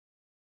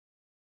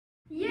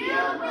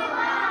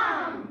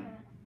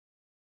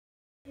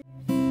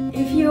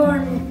If you are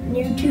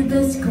new to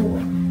this school,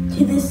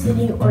 to this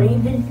city, or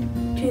even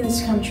to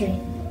this country,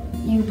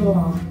 you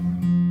belong.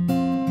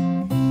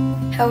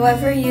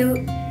 However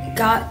you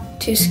got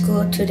to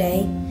school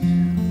today,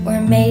 or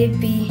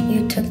maybe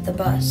you took the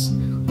bus,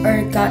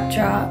 or got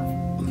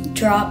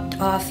dropped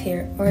off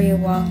here, or you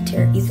walked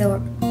here, either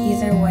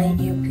way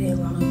you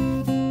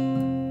belong.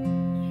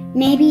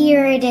 Maybe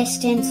you're a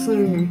distance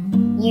learner.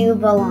 You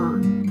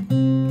belong.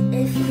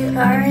 If you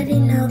already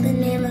know the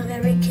name of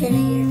every kid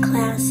in your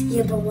class,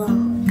 you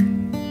belong.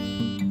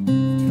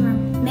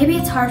 Maybe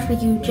it's hard for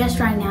you just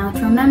right now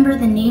to remember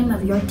the name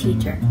of your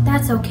teacher.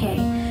 That's okay,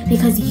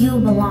 because you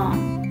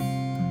belong.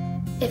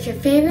 If your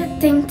favorite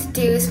thing to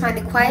do is find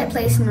a quiet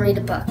place and read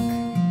a book.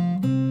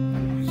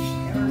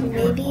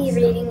 Maybe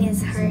reading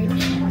is hard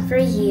for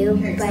you,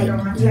 but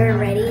you're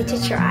ready to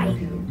try.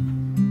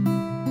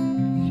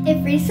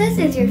 If recess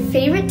is your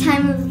favorite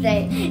time of the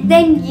day,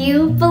 then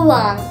you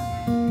belong.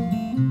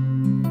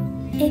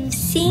 If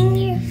seeing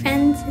your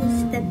friends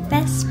is the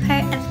best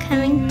part of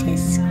coming to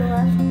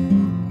school.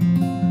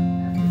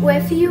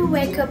 If you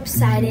wake up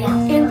excited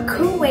and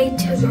couldn't wait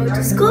to go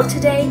to school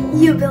today,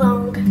 you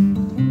belong.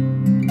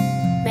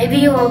 Maybe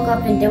you woke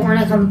up and didn't want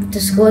to come to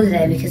school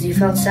today because you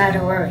felt sad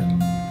or worried.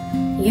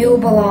 You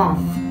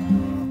belong.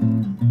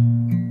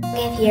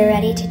 If you're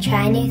ready to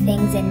try new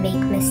things and make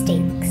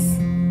mistakes.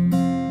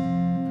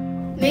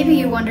 Maybe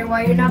you wonder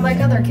why you're not like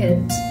other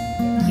kids.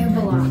 You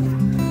belong.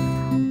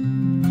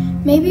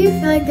 Maybe you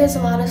feel like there's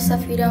a lot of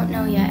stuff you don't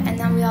know yet, and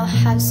that we all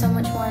have so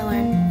much more to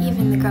learn,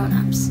 even the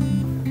grown-ups.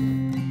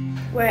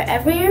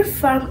 Wherever you're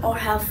from or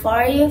how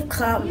far you've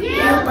come, you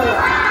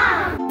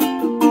belong.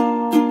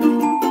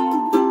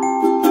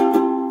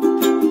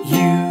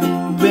 You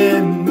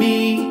and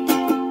me,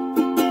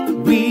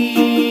 we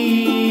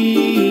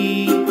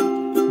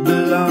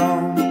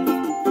belong.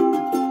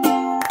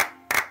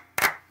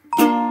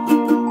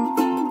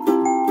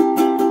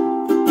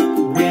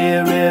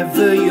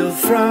 Wherever you're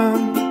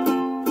from,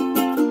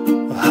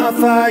 or how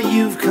far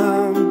you've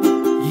come,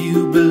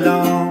 you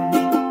belong.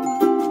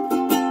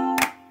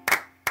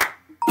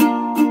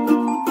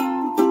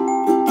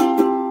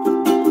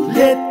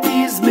 Let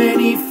these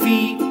many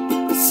feet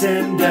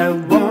send out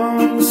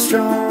one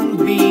strong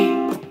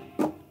beat.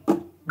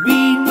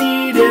 We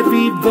need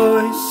every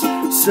voice,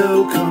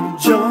 so come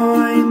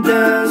join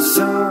the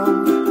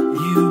song.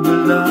 You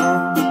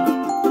belong.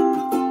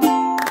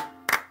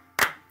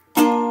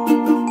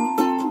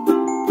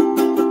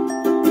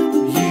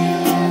 You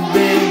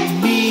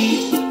and me,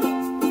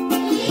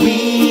 we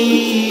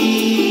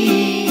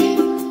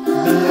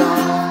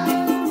belong.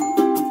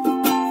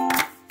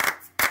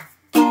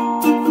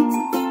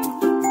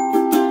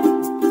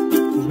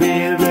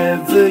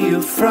 Wherever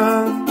you're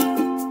from,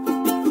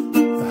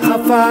 how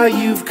far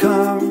you've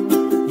come,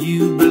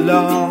 you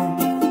belong.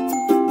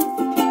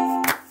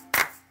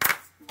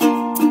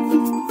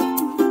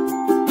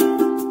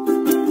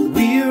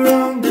 We're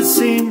on the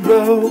same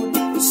road,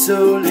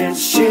 so let's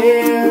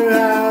share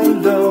our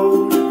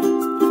load.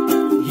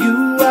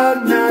 You are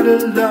not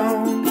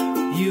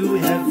alone, you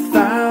have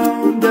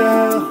found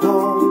a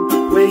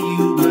home where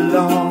you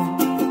belong.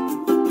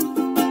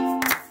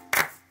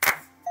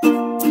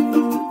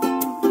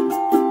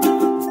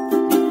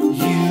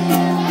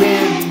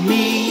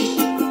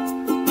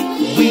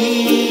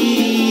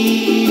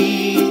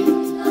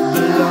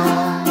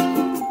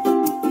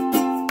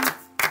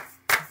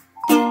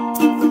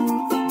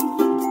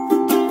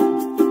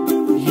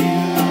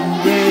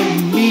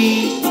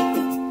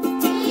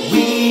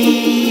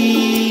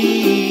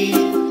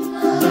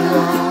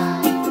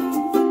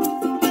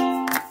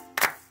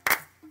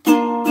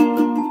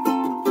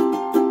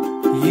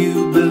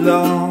 You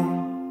belong.